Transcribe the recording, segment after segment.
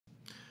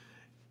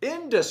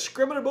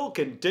Indiscriminable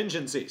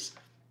contingencies.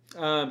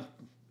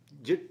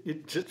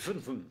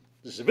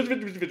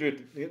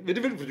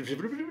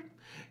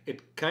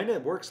 It kind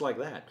of works like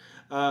that.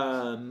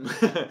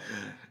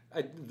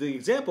 The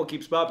example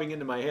keeps popping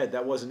into my head.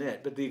 That wasn't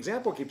it, but the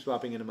example keeps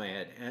popping into my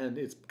head, and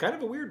it's kind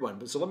of a weird one.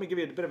 But so let me give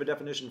you a bit of a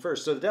definition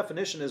first. So the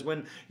definition is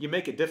when you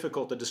make it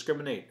difficult to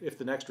discriminate if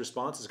the next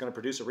response is going to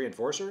produce a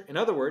reinforcer. In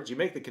other words, you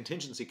make the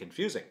contingency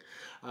confusing.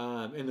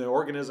 And the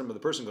organism or the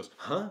person goes,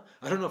 huh?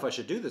 I don't know if I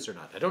should do this or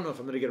not. I don't know if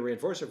I'm going to get a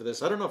reinforcer for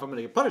this. I don't know if I'm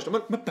going to get punished.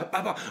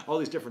 All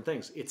these different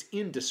things. It's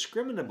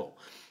indiscriminable.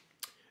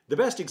 The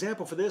best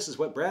example for this is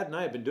what Brad and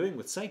I have been doing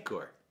with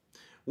Psychcore.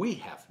 We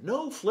have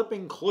no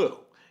flipping clue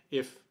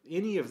if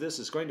any of this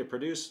is going to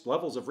produce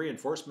levels of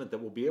reinforcement that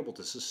will be able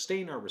to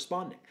sustain our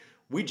responding.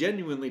 We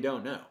genuinely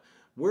don't know.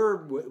 We're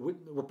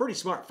pretty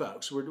smart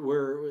folks.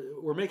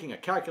 We're making a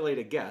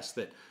calculated guess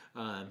that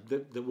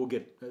that we'll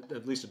get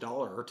at least $1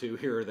 or $2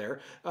 here or there,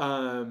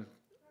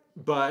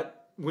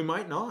 but we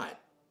might not,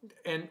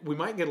 and we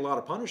might get a lot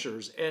of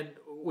punishers, and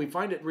we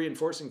find it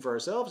reinforcing for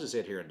ourselves to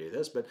sit here and do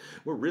this, but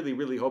we're really,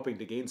 really hoping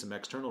to gain some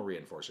external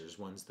reinforcers,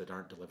 ones that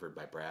aren't delivered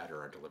by Brad or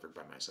aren't delivered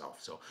by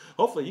myself. So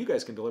hopefully you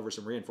guys can deliver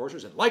some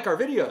reinforcers and like our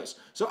videos.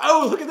 So,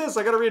 oh, look at this,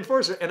 I got a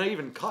reinforcer, and I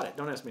even caught it.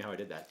 Don't ask me how I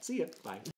did that. See ya, bye.